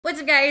What's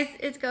up, guys?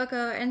 It's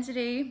Coco, and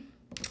today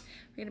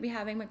we're gonna be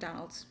having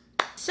McDonald's.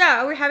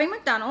 So we're having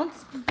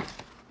McDonald's,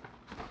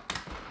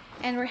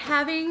 and we're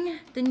having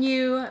the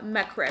new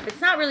Mcrib. It's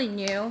not really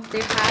new.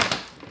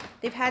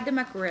 They've had the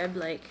Mcrib,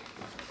 like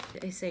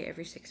they say,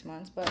 every 6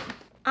 months, but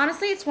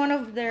honestly, it's one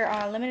of their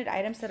limited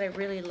items that I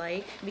really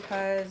like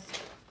because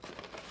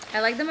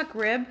I like the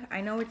Mcrib.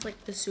 I know it's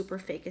like the super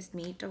fakest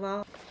meat of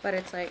all, but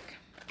it's like,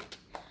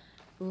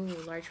 ooh,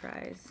 large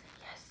fries.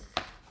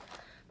 Yes.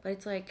 But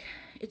it's like,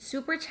 it's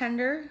super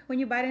tender when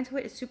you bite into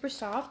it. It's super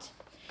soft.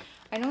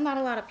 I know not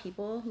a lot of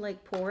people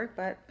like pork,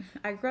 but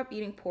I grew up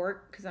eating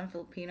pork because I'm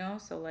Filipino.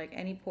 So like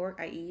any pork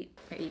I eat.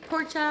 I eat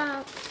pork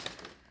chops.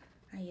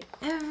 I eat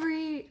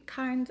every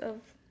kind of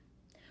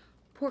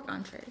pork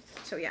entrees.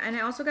 So yeah, and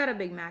I also got a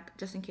Big Mac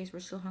just in case we're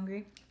still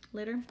hungry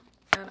later.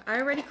 I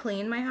already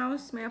cleaned my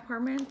house, my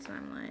apartment, so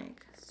I'm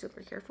like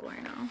super careful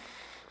right now.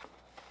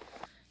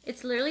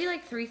 It's literally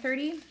like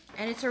 3:30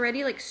 and it's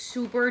already like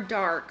super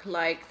dark.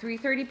 Like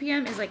 3:30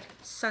 p.m. is like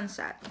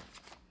sunset,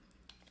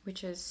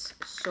 which is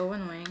so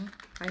annoying.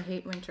 I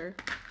hate winter.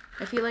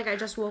 I feel like I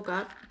just woke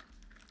up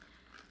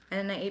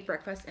and then I ate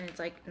breakfast and it's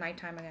like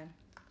nighttime again.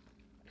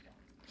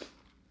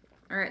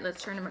 All right,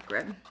 let's turn to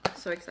McRib.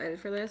 So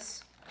excited for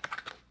this.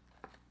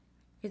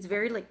 It's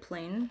very like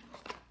plain.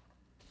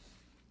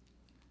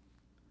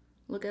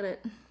 Look at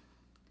it.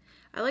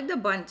 I like the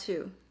bun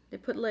too. They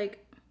put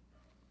like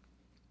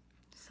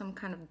some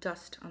kind of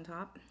dust on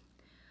top.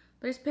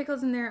 There's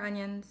pickles in there,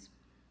 onions,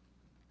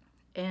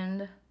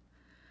 and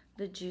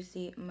the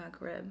juicy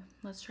McRib.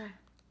 Let's try.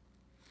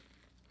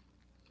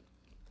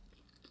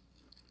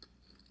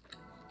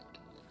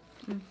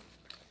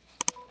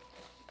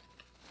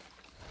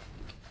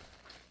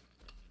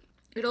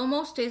 It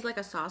almost tastes like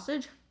a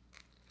sausage.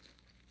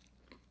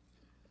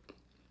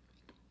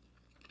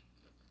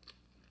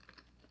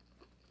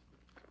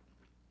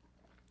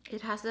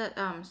 It has that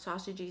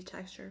sausagey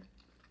texture.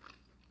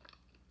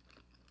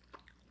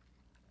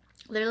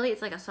 Literally,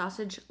 it's like a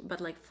sausage,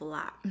 but like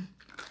flat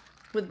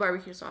with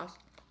barbecue sauce.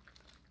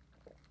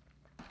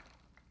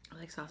 I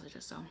like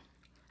sausages, so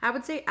I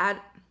would say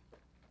add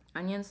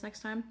onions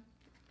next time,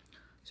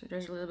 so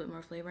there's a little bit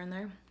more flavor in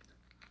there.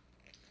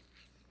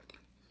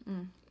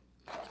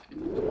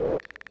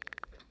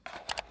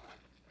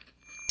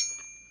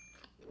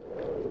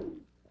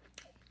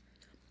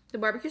 The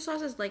barbecue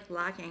sauce is like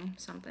lacking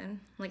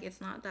something. Like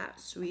it's not that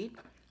sweet,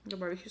 the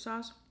barbecue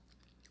sauce.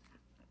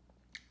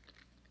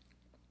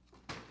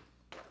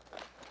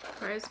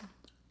 Fries.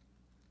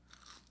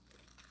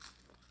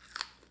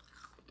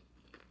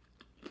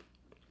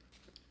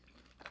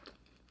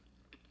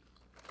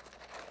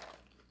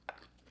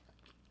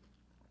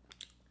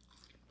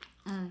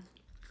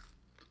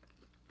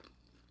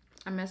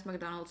 I miss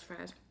McDonald's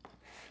fries.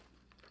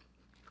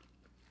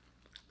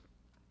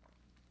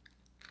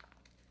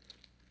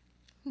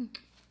 This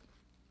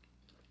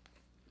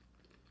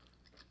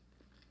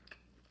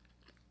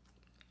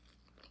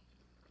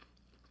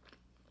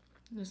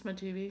is my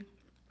TV.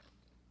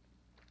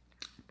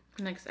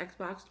 Next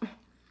Xbox.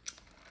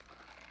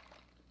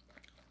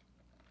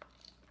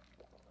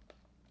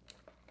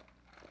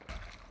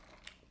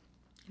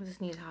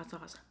 This needs hot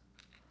sauce.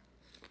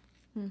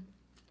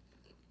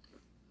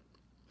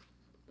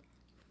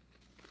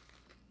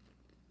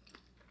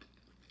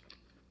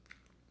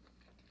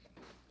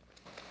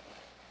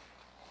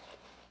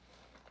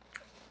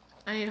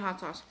 I need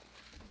hot sauce.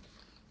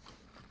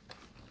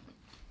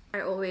 I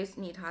always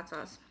need hot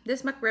sauce.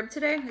 This McRib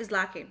today is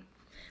lacking.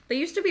 They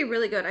used to be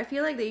really good. I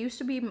feel like they used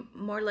to be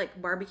more like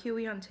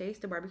barbecue-y on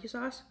taste, the barbecue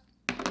sauce.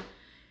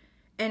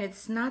 And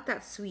it's not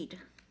that sweet.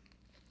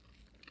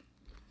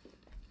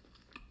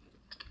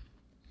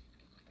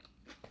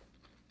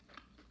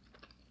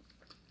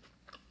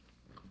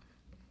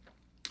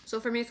 So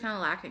for me, it's kind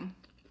of lacking.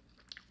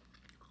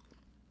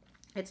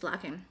 It's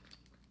lacking.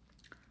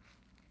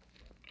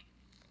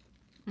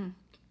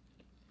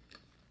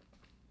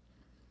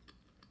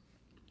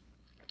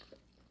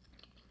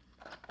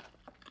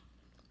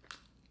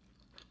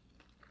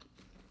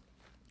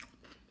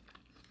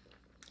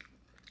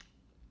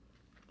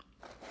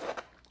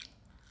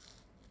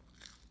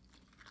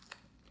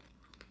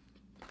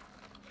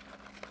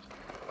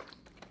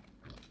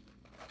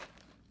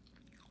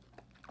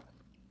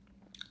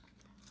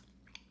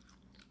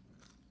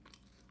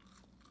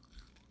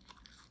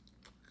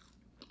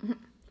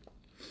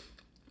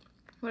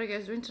 What are you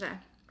guys doing today?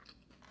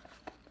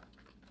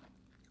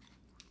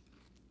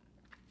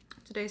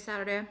 Today's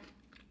Saturday.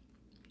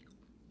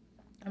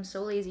 I'm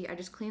so lazy. I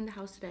just cleaned the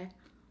house today.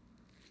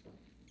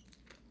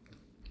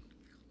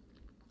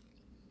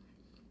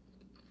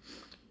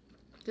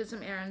 Did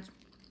some errands.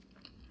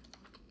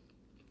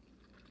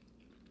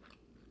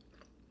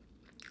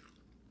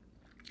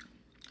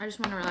 I just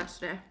want to relax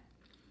today.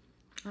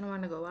 I don't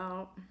want to go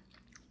out.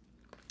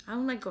 I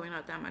don't like going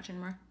out that much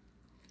anymore.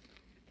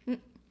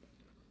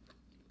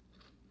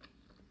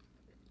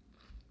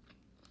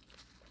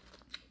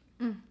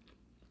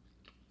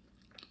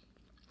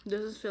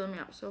 This is filling me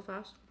up so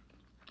fast.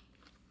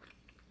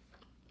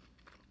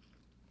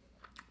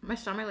 My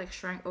stomach like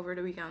shrank over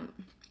the weekend.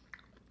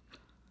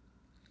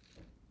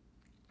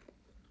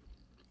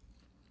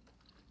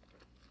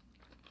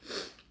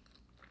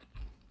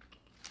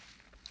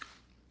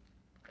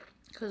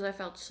 because I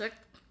felt sick.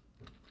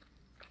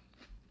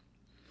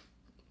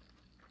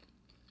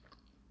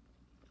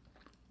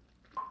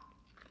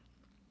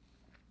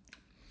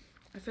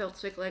 I felt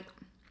sick like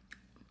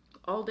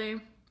all day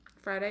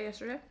Friday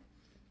yesterday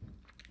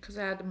because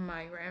I had a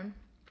migraine.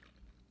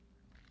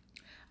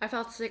 I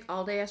felt sick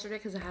all day yesterday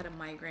because I had a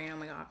migraine. Oh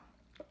my god.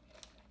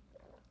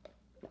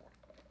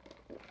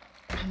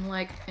 I'm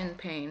like in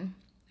pain.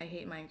 I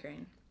hate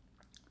migraine.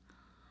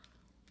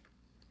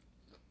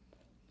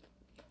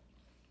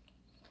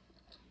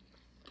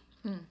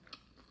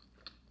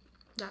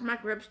 That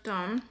Mcrib's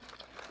done.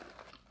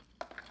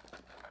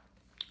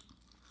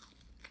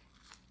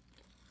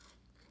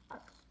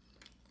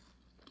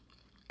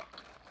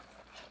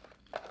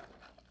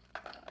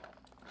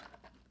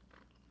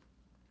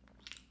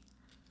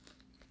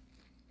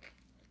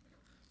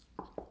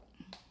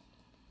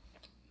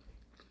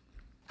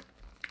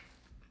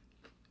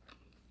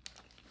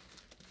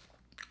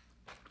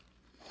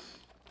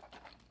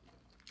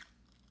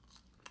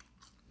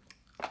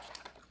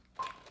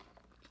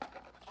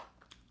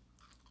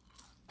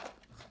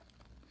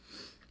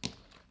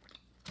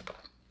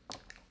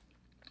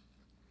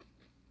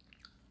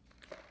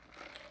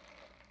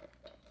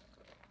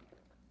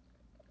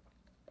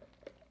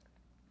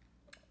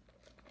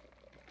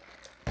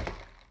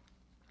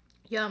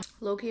 Yum.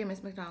 Low-key, I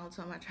miss McDonald's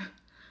so much.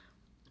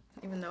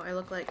 Even though I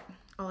look like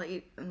all I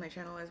eat on my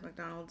channel is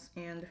McDonald's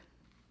and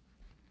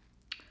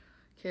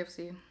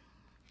KFC.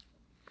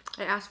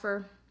 I asked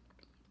for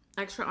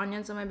extra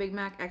onions on my Big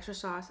Mac, extra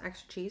sauce,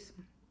 extra cheese.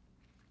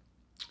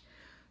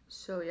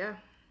 So yeah.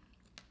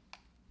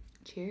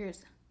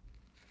 Cheers.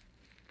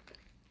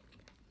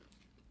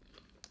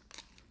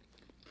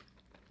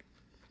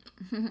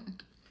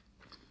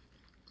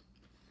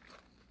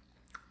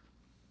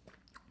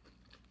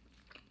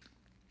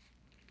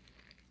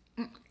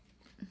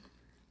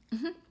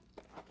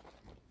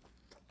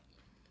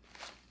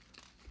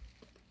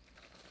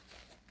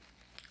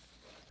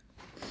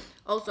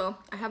 Also,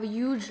 I have a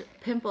huge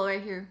pimple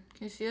right here.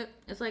 Can you see it?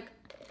 It's like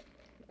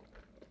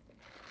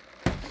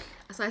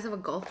the size of a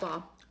golf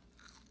ball.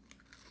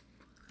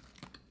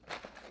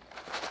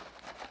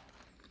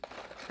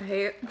 I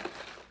hate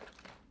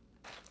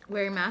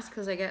wearing masks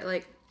because I get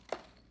like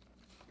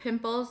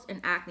pimples and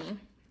acne.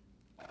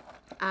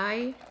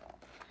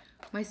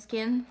 My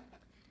skin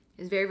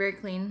is very, very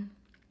clean.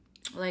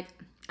 Like,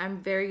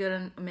 I'm very good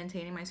at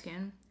maintaining my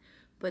skin.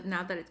 But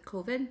now that it's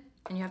COVID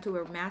and you have to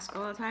wear a mask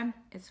all the time,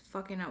 it's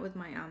fucking up with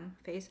my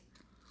face.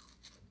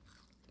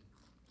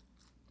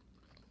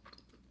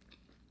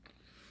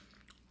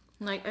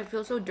 Like, I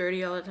feel so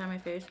dirty all the time, my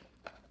face.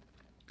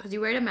 Because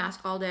you wear the mask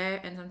all day,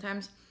 and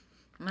sometimes,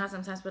 not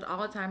sometimes, but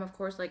all the time, of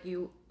course, like,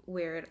 you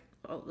wear it,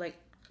 like,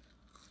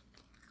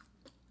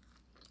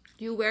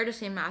 you wear the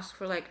same mask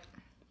for, like,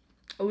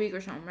 a week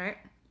or something, right?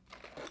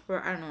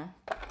 Or, I don't know.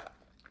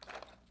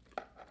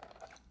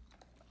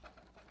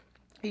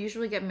 I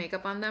usually get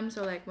makeup on them,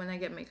 so, like, when I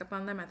get makeup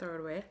on them, I throw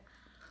it away.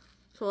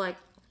 So, like,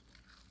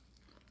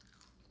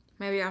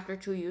 maybe after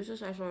 2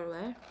 uses, I throw it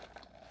away.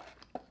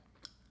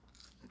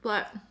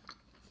 But,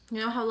 you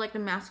know how, like, the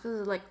mask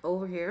is, like,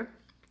 over here?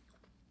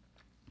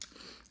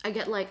 I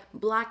get, like,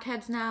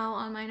 blackheads now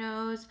on my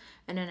nose,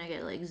 and then I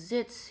get, like,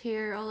 zits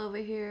here, all over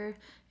here.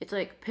 It's,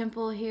 like,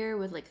 pimple here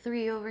with, like,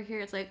 3 over here.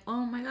 It's like,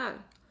 oh my god,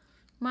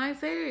 my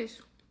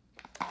face.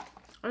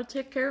 I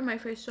take care of my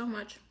face so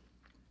much.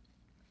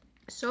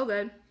 So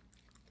good.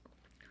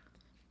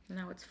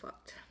 Now it's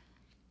fucked.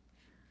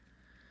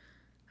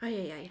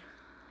 Ay, ay,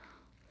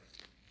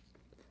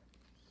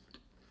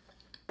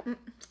 ay.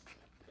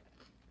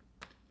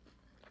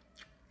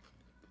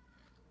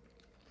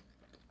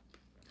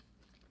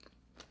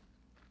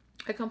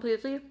 I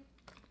completely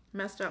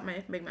messed up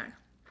my Big Mac.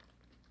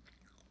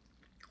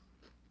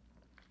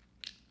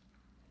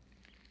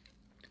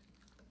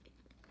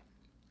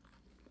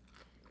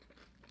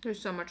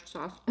 There's so much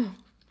sauce.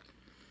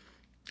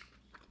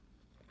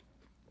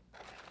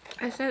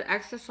 I said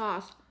extra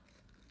sauce,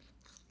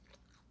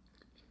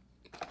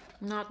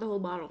 not the whole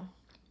bottle.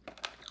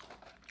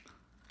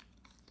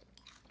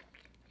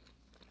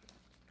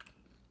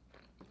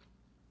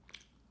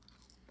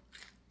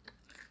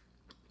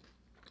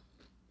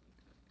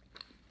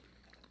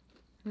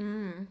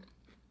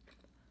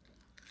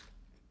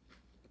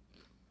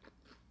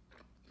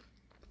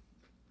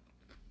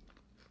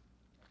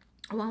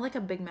 I want like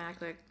a Big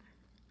Mac, like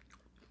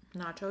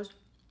nachos.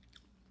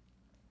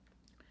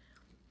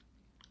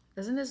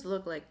 Doesn't this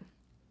look like,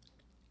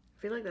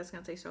 I feel like that's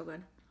gonna taste so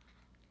good.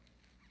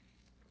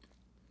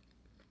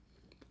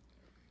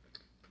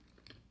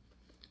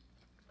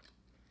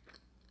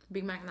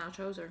 Big Mac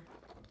nachos or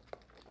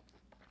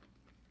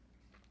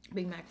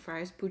Big Mac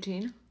fries,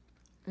 poutine.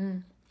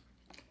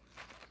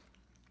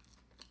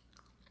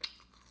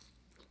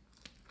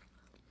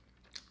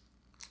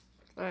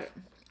 Alright,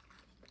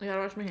 I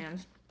gotta wash my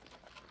hands.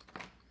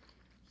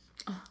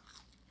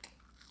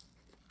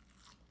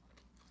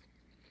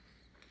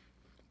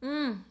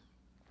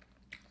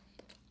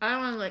 I don't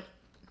want to like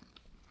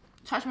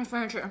touch my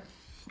furniture.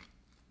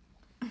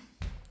 Oh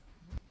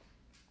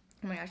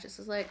my gosh, this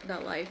is like the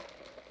life.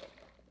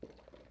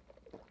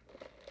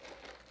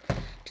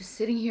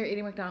 sitting here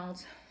eating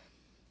McDonald's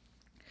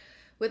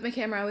with my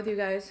camera with you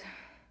guys.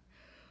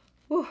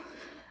 Whew.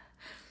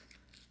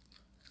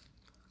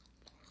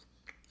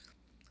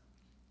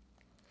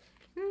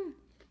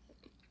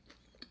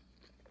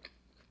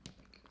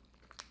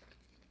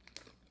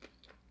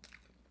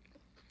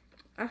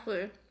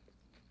 Actually,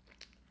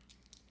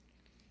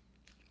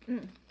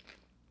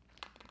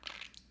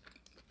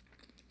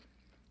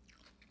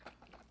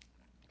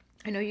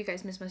 I know you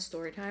guys miss my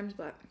story times,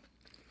 but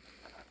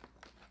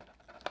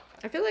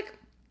I feel like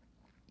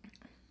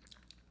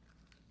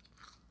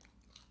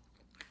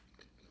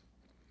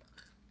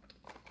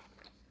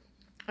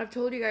I've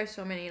told you guys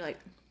so many, like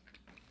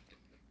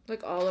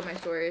all of my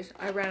stories.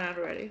 I ran out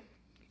already.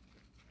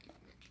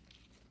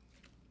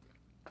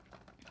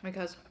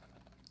 Because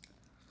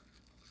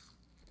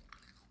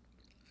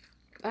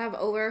I have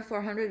over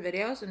 400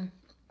 videos and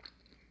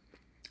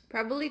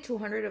probably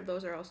 200 of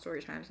those are all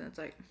story times, and it's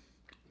like,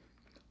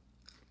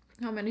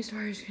 how many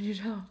stories can you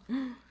tell?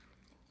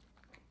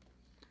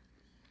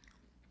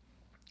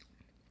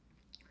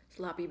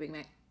 Sloppy Big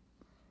Mac.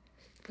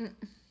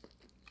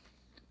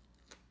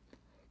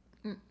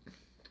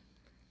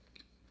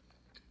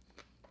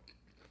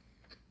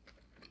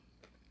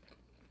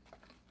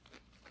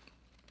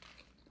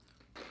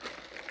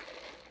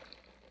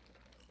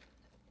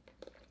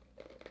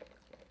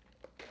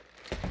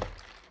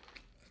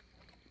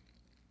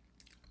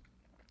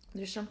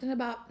 There's something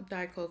about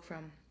Diet Coke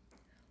from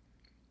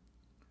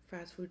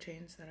fast food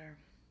chains that are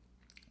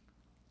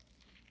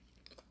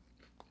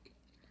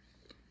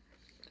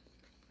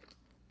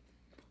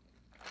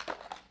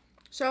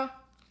so.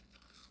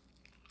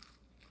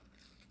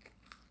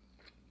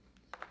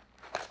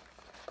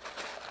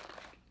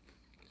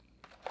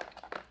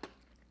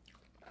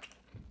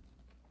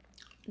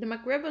 The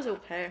Mcrib was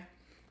okay.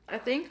 I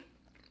think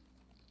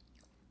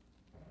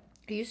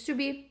it used to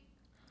be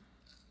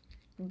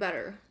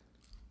better.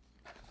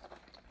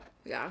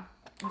 Yeah,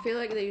 I feel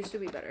like they used to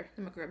be better,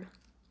 the Mcrib.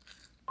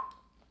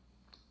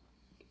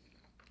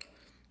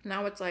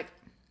 Now it's like,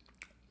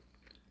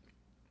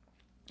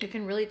 it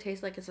can really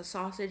taste like it's a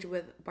sausage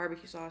with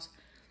barbecue sauce.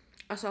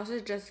 A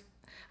sausage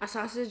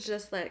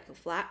just like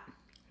flat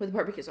with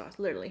barbecue sauce,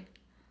 literally.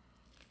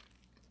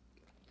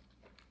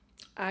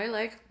 I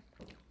like,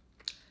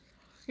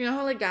 you know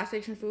how like gas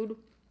station food,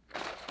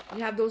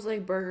 you have those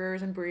like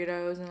burgers and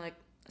burritos and like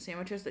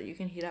sandwiches that you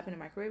can heat up in a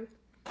microwave?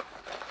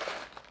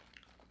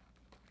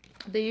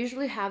 They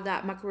usually have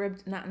that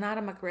Mcrib, not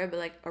a Mcrib, but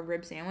like a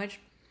rib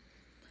sandwich.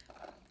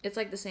 It's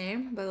like the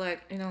same, but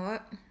like, you know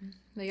what?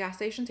 The gas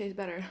station tastes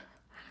better.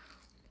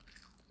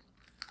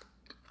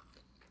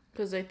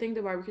 Because I think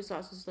the barbecue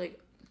sauce is like,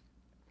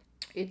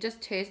 it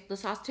just tastes, the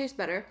sauce tastes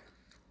better.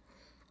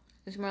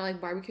 It's more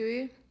like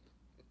barbecue-y.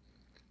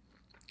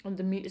 And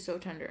the meat is so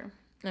tender.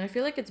 And I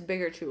feel like it's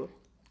bigger too.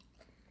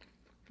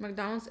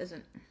 McDonald's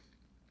isn't.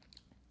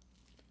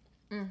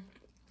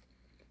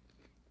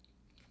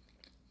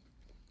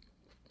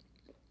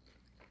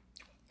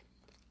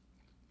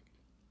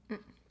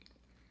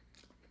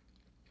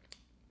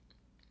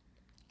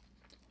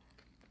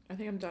 I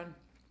think I'm done.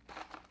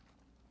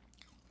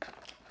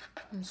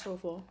 I'm so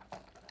full.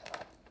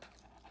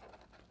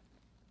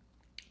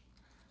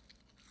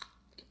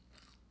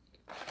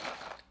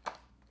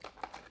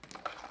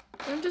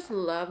 I just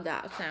love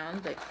that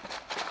sound, like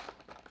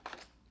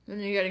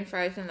when you're getting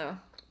fries in the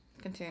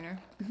container.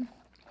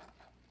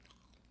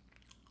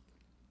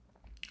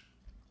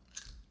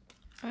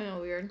 I know,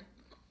 weird.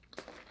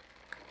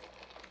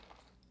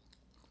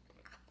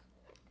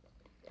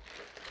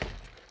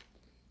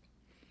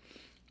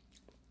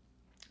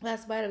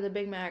 Last bite of the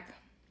Big Mac.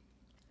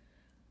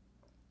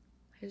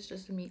 It's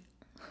just the meat.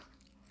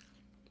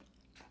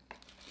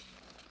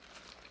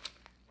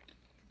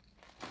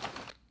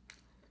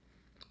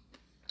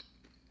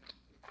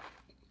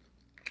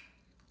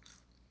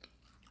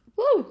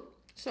 Woo!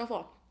 So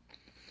full.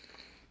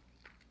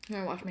 I'm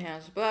gonna wash my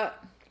hands,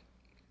 but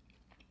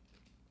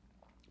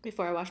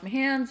before I wash my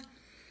hands,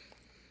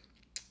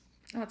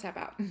 I'll tap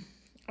out.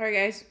 Alright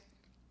guys,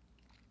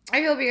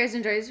 I hope you guys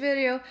enjoyed this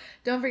video.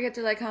 Don't forget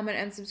to like, comment,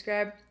 and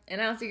subscribe,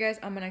 and I'll see you guys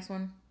on my next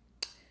one.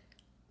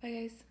 Bye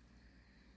guys.